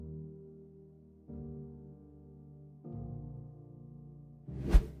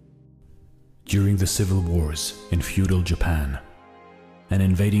During the civil wars in feudal Japan, an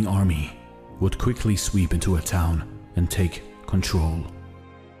invading army would quickly sweep into a town and take control.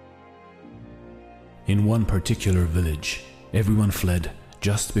 In one particular village, everyone fled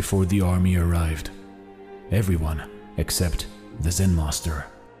just before the army arrived. Everyone except the Zen master.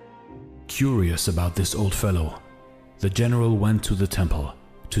 Curious about this old fellow, the general went to the temple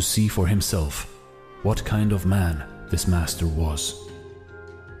to see for himself what kind of man this master was.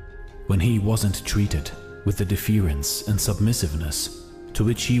 When he wasn't treated with the deference and submissiveness to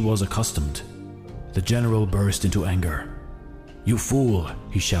which he was accustomed, the general burst into anger. "You fool!"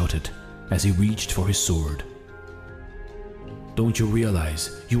 he shouted as he reached for his sword. "Don't you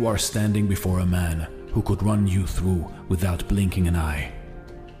realize you are standing before a man who could run you through without blinking an eye?"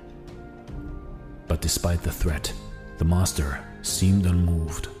 But despite the threat, the master seemed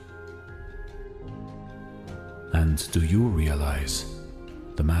unmoved. "And do you realize,"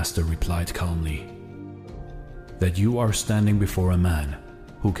 the master replied calmly, "that you are standing before a man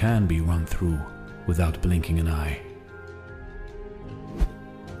who can be run through without blinking an eye?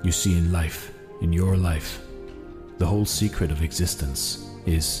 You see, in life, in your life, the whole secret of existence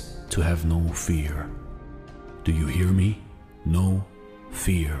is to have no fear. Do you hear me? No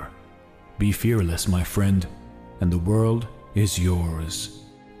fear. Be fearless, my friend, and the world is yours.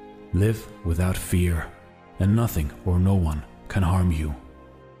 Live without fear, and nothing or no one can harm you.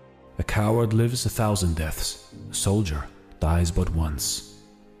 A coward lives 1,000 deaths, a soldier dies but once."